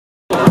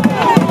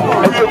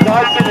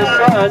God sent His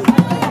Son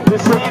to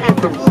save you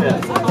from sin.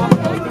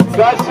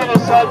 God sent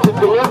His Son to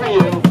deliver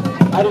you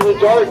out of the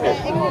darkness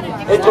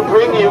and to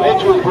bring you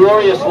into His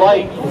glorious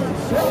light.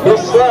 His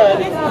Son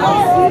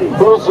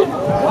was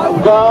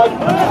God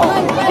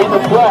in the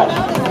flesh.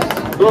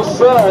 His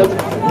Son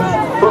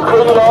who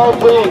created all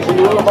things and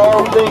knew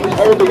all things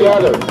held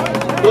together.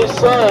 His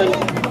Son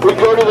would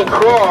go to the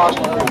cross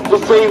to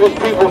save His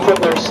people from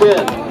their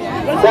sin.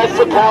 That's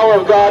the power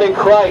of God in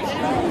Christ.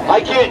 I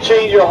can't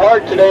change your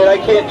heart today, and I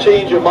can't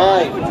change your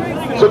mind.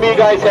 Some of you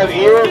guys have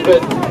ears,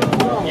 but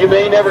you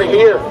may never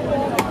hear.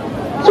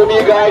 Some of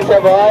you guys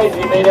have eyes,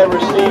 you may never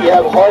see. You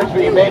have hearts,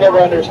 but you may never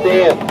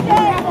understand.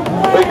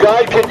 But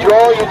God can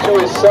draw you to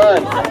His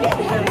Son.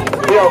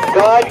 You know,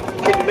 God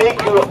can make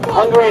you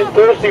hungry and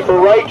thirsty for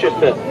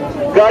righteousness.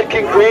 God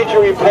can grant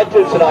you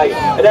repentance tonight.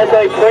 And that's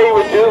what I pray He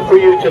would do for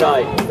you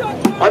tonight.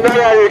 I'm not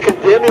out here to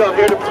condemn you. I'm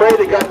here to pray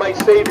that God might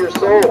save your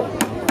soul.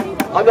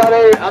 I'm not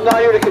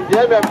here to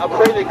condemn you. I'm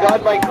praying that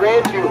God might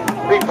grant you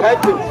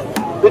repentance.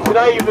 That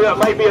tonight you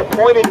might be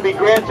appointed to be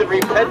granted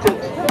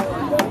repentance.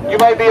 You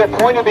might be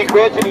appointed to be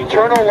granted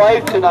eternal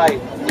life tonight.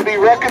 To be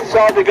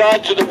reconciled to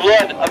God through the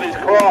blood of His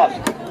cross.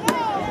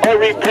 And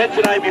repent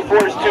tonight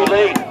before it's too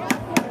late.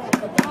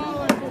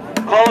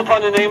 Call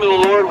upon the name of the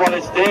Lord while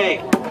it's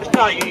day. It's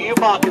not you. You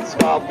mock and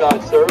scoff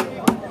God, sir.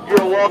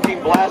 You're a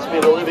walking blasphemy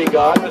of the living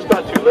God. It's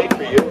not too late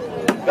for you.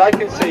 God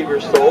can save your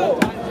soul.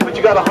 But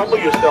you got to humble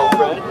yourself,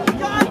 friend.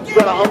 You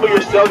got to humble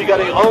yourself. You got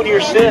to own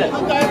your sin.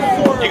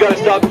 You got to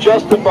stop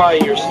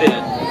justifying your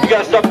sin. You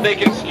got to stop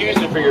making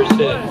excuses for your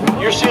sin.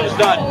 Your sin is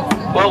not,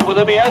 well,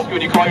 let me ask you,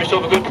 do you call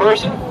yourself a good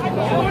person?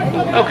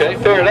 Okay,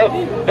 fair enough.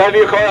 Have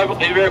you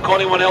ever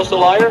called anyone else a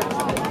liar?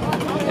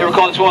 You ever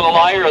called someone a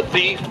liar, a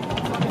thief?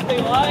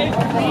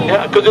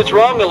 Yeah, because it's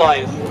wrong to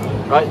lie.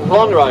 Right? It's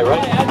wrong to lie,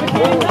 right?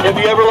 Have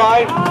you ever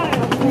lied?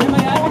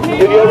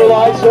 Have you ever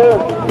lied, sir?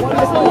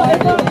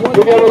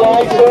 Have you ever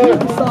lied, sir?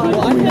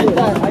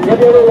 Have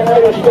you ever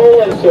lied or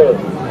stolen, sir?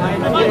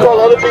 You call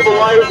other people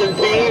liars and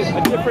thieves,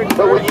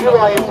 but when you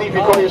lie and thief, you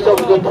call yourself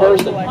a good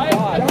person.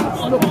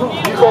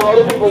 You call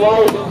other people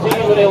liars and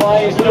thieves when they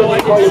lie and steal,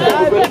 you call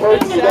yourself a good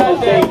person. You done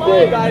the same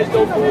thing.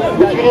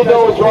 If you didn't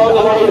know what's wrong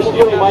with lying or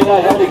stealing, you might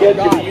not have to get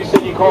you, but you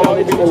said you call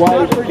other people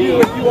liars and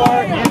thieves. You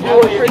do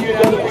what you accuse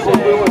other people of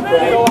doing,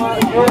 friend.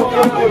 You're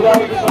guilty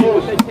without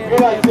excuse.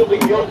 You're not simply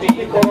guilty.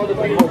 You call other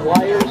people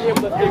liars. You're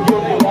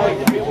guilty of lying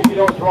because you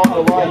know it's wrong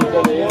to lie. You've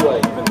done it anyway.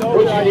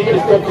 What you need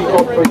is something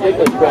called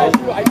forgiveness, friend.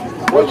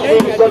 What you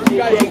need is something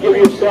you can't give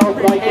yourself,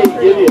 and I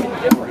can't give you.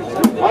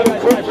 I'm a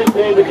Christian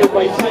today because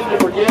my sins are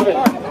forgiven.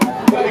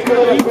 But because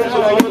I'm a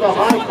Christian, I live at a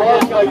high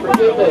cost of my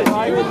forgiveness.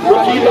 So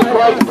Jesus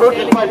Christ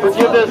purchased my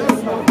forgiveness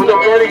with the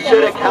blood He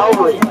shed at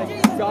Calvary.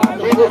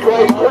 Jesus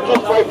Christ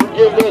purchased my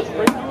forgiveness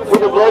with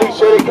the blood He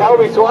shed at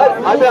Calvary. So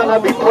I may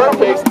not be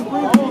perfect,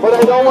 but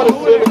I don't want to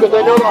sin because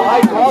I know the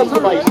high cost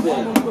of my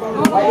sin.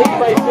 I hate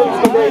my sins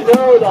because I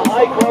know the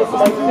high cost of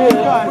my sin.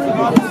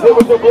 It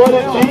was the blood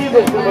of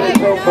Jesus that was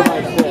atonement for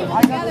my sin.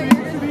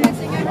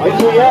 And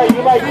so yeah,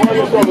 you might call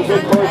yourself a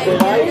good person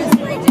tonight.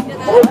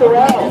 Look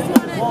around.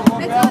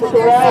 Look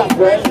around,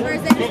 friend.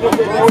 Jesus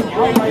said, "Don't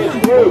drink by His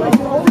fruit."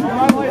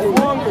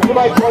 You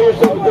might call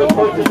yourself a good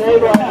person today,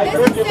 but I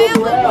urge you to look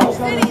around.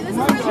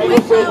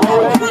 Jesus said,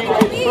 "Well, every by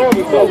His fruit."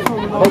 He says, "A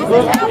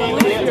good tree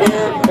can't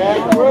bear bad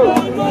fruit."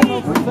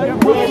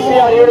 What do you see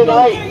out here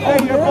tonight?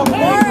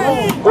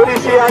 What do you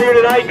see out here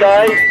tonight,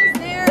 guys?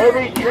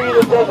 Every tree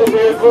that doesn't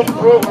bear good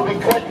fruit will be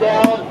cut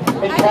down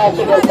and cast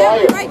into the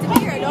fire.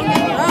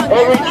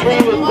 Every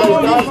tree that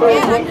does not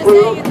bear good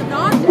fruit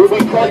will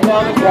be cut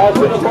down and cast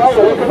into the fire.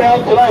 Look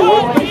around tonight.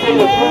 What would you say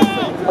the fruit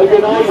of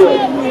your night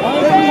is?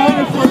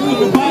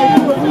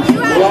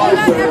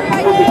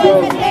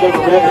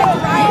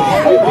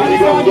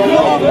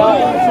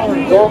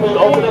 Open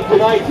up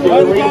tonight,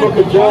 so read the book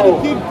of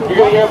Job. You're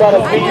going to hear about a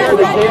beast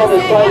with a tail the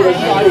size of a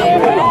shiny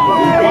tree.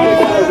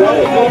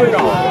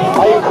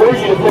 I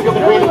encourage you to pick up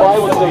and read the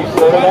Bible today,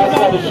 sir, and ask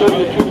God to show you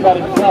the truth about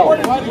Himself.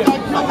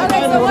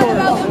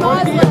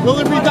 Will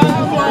it be done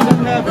before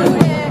heaven?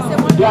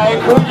 Yeah, I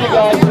encourage you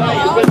guys tonight.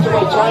 You spend so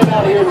much time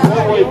out here in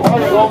February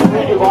Park. Go and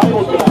read your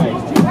Bible tonight.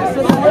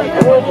 I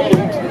encourage you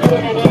to get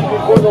on your knees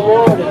before the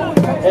Lord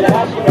and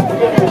ask Him to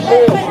forgive your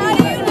sins.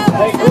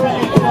 I encourage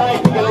you tonight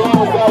to get along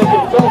with God and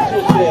confess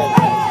your sin.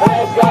 And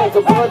ask God if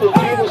the blood that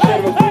Jesus shed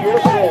was for your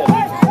sin.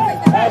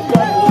 Ask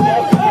God to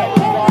investigate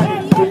your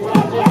life for your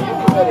sin you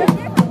committed.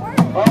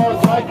 Oh,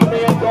 God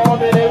commands all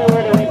men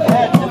everywhere to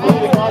repent and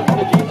believe the gospel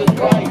of Jesus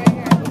Christ.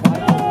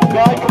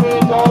 God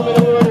commands all men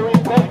everywhere to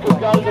repent because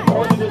God has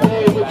appointed a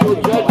day in which He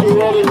will judge your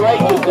world in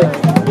righteousness.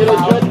 He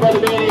will judge by the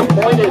man He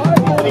appointed,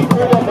 and He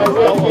proved up by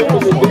raising Him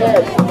from the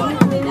dead.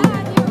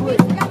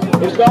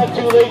 It's not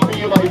too late for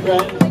you, my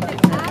friend.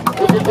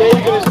 But today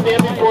you're going to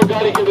stand before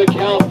God and give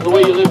account for the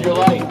way you live your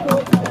life.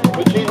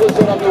 But Jesus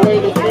said, "I'm the way,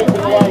 the truth, and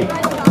the life.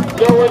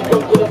 No one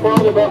comes to the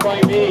Father but by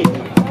me."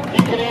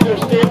 You can either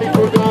stand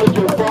before God as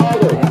your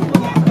Father,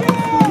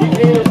 you can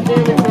either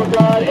stand before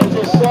God as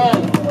His Son,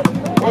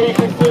 or you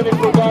can stand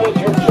before God as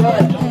your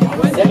judge.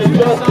 And the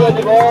just judge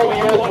of all the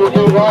earth will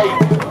do right.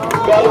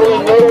 God will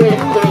in no way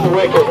clear the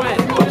wicked.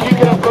 But you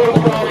can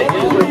focus on it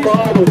as your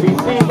Father, be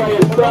seen by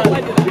His Son,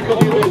 because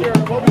you've been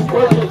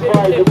purchased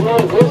by the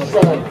blood of His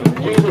Son,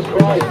 Jesus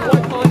Christ.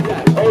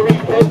 Oh,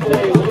 repent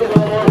today, believe on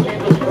the Lord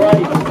Jesus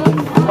Christ.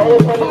 Call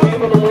upon the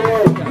name of the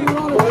Lord.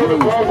 Whoever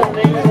calls on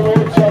the name of the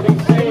Lord shall be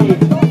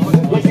saved.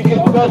 If you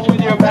confess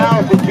with your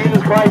mouth that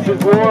Jesus Christ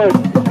is Lord,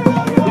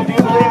 if you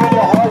believe in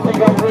your heart that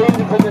God raised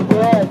Him from the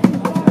dead,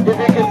 if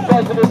you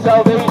confess in His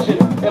salvation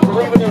and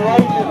believe in His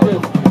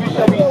righteousness, you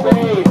shall be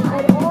saved.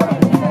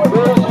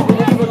 Those who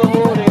believe in the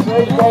Lord and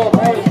those who call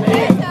upon His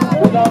name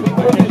will not be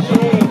put to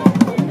shame.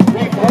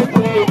 Repent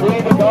today and believe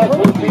in the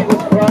gospel of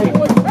Jesus Christ.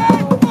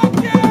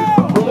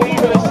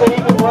 Believe in a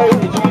saving way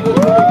that Jesus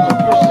Christ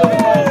took your sin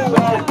by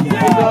Himself and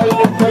died in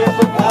your place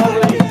of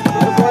Calvary.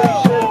 The blood He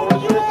shed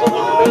was your sin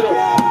committed.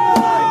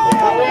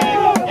 Believe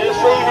in a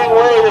saving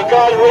way that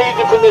God raised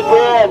Him from the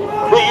dead,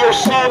 that your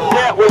sin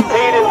debt was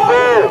paid in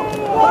full.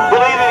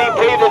 Believe that He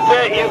paid the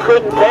debt you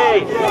couldn't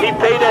pay. He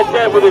paid that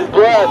debt with His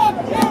blood.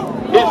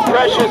 His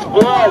precious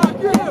blood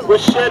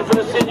was shed for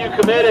the sin you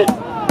committed.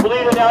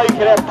 Believe that now you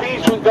can have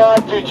peace with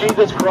God through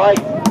Jesus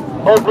Christ.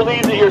 Or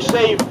believe that you're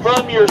saved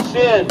from your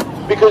sin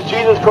because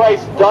Jesus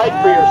Christ died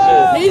for your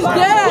sin. He's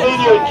dead.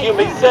 Believe you can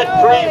be set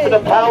free from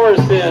the power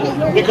of sin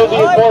because He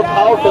is more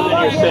powerful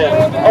than your sin.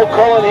 Oh,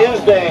 call on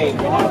His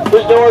name.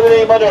 There's no other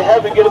name under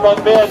heaven given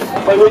among men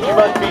by which you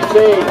must be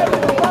saved.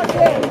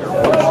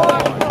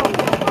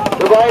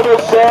 The Bible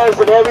says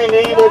that every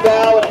knee will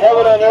bow in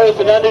heaven, on earth,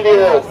 and under the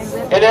earth,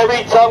 and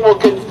every tongue will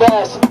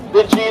confess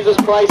that Jesus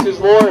Christ is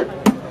Lord.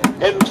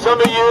 And some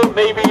of you,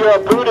 maybe you're a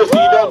Buddhist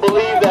and you don't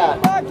believe that.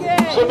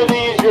 Some of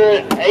these, you're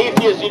an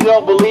atheist and you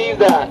don't believe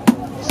that.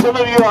 Some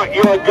of you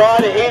you're a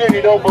God hater and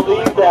you don't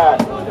believe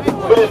that.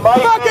 But it might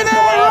be the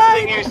last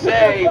thing you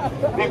say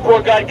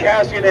before God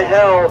casts you into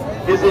hell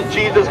is that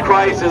Jesus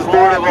Christ is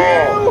Lord of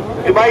all.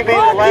 It might be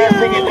the last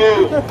thing you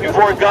do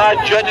before God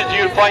judges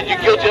you and finds you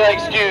guilty of that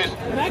excuse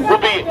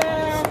will be,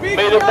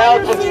 may the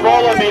mountains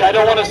fall on me. I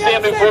don't want to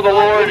stand before the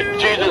Lord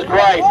Jesus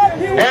Christ.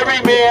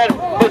 Every man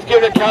must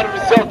give an account of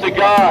himself to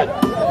God.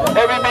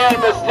 Every man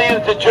must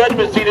stand at the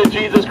judgment seat of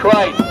Jesus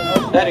Christ.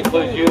 That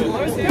includes you. The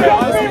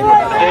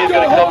day is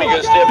going to come, you're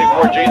going to stand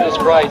before Jesus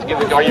Christ.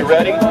 Are you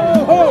ready?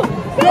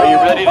 Are you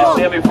ready to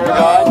stand before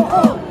God?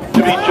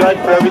 To be judged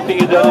for everything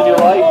you've done in your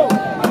life?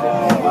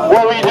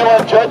 What will you do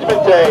on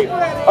Judgment Day?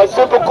 A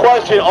simple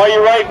question, are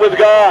you right with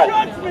God?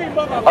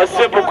 A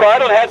simple question. I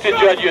don't have to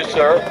judge you,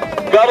 sir.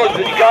 God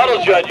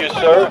will judge you,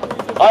 sir.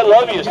 I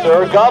love you,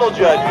 sir. God will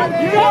judge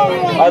you.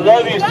 I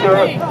love you,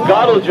 sir.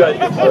 God will judge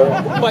you, sir.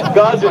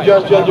 God's the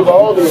just judge of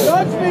all of you.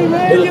 I don't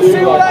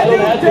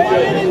have to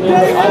judge you,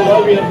 sir. I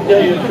love you and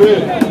tell you the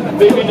truth.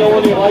 Maybe no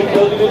one in your life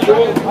tells you the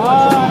truth.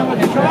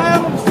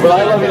 But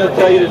I love you to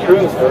tell you the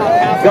truth, sir.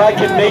 God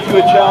can make you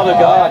a child of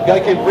God.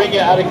 God can bring you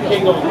out of the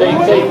kingdom of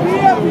Satan.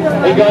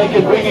 And God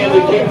can bring you into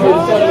the kingdom of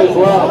the Son of His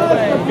love.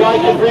 God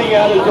can bring you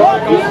out of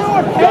darkness.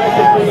 God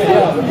can bring you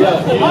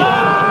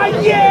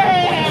out. Yes.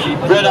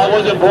 Friend, I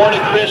wasn't born a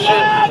Christian.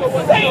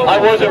 I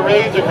wasn't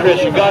raised a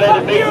Christian. God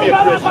had to make me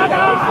a Christian.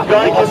 God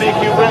can make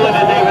you willing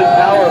in the name of His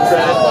power,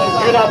 friend.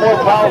 You're not more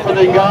powerful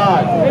than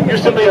God. You're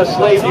simply a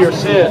slave to your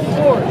sin.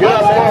 You're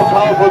not more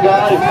powerful,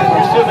 God.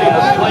 You're simply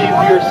a slave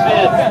to your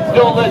sin.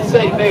 Don't let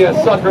Satan make a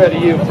sucker out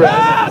of you, friend.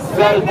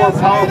 God is more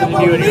powerful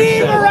than you and your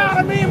sin.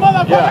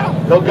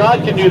 Yeah. No,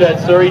 God can do that,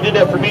 sir. He did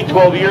that for me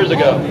 12 years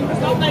ago.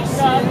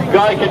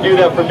 God can do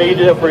that for me. He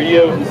did that for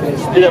you.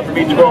 He did that for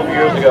me 12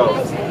 years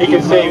ago. He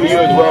can save you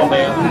as well,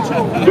 man.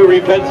 Through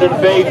repentance and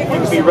faith, you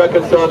can be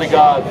reconciled to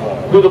God.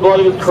 Through the blood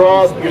of His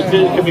cross, your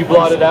sins can be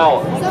blotted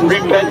out.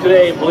 Repent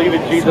today and believe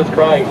in Jesus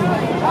Christ.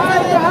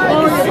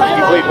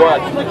 You believe what?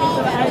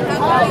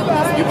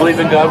 You believe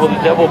in God? Well,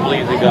 the devil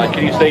believes in God.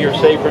 Can you say you're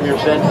saved from your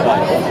sin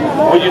tonight?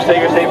 Would you say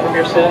you're saved from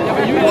your sin?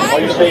 Are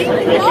you saved from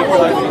drinking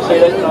tonight? Would you say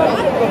that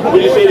tonight?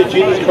 Would you say that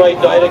Jesus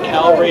Christ died at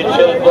Calvary and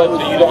shed His blood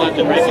so you don't have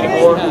to drink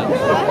anymore?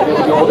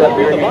 Would you hold that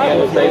beer in your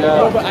hand and say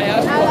that? You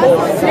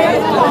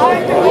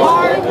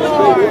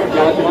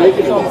don't have to drink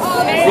anymore.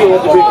 You don't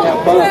have to drink and have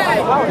fun.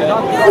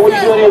 What are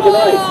you doing here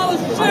tonight?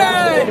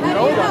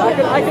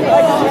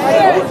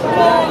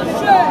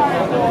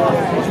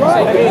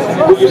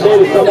 Would you say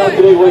to someone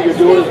today what you're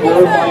doing is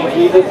glorifying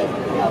Jesus?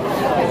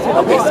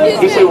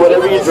 He said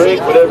whatever you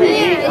drink, whatever you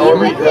eat,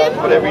 however you dress,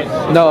 whatever you...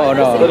 No. Let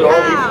it all be for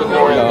the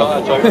glory of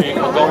God. So you can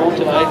go home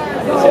tonight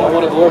and say, I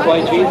want to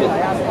glorify Jesus.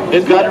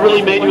 Has God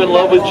really made you in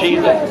love with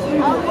Jesus?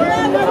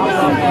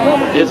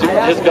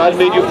 Has God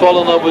made you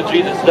fall in love with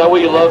Jesus? Is that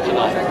what you love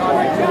tonight?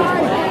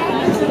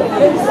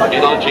 Do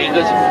you love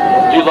Jesus?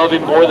 Do you love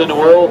Him more than the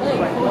world?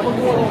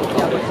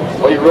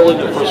 Are you willing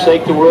to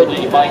forsake the world that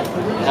you might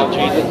have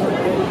Jesus?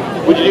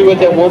 Would you do what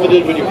that woman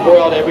did when you pour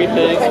out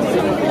everything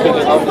because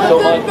you love Him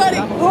so much?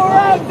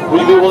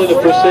 Would you be willing to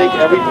forsake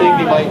everything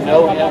you might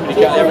know Him and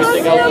count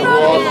everything else as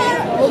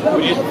lost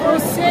Would you?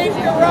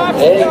 Savior, rock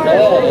Amen. star,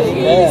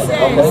 Amen. Jesus.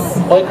 Okay.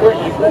 Well, I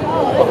encourage you.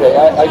 Okay,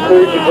 I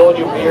encourage you to go in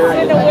your mirror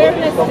and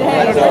Awareness day.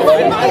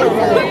 I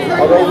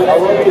love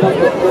you enough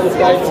to put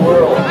aside the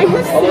world. I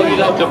love you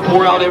enough to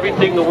pour out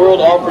everything the world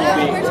offers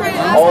me,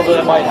 all that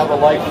I might have a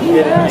life to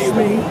get in Jesus.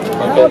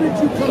 Okay?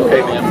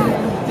 Okay,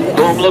 man.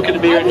 Go and look in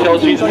the mirror and tell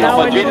Jesus how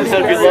much. Jesus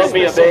said, if you love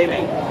me, obey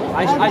me.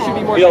 I should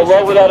be more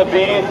Love without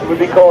obedience would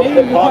be called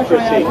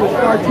hypocrisy.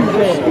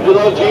 If you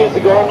love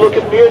Jesus, go and look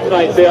in the mirror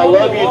tonight and say, I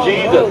love you,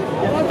 Jesus,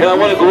 and I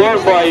want to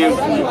glorify you.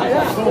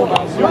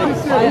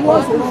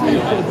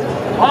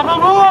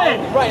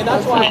 Right, and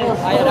that's why I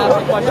had asked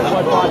the question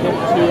what brought him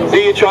to...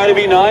 See, you try to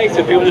be nice,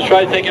 and people just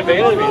try to take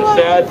advantage of you. It's a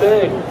sad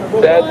thing.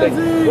 Sad thing.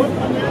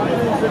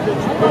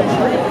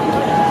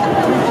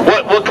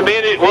 What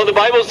commanded? Well, the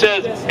Bible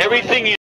says everything you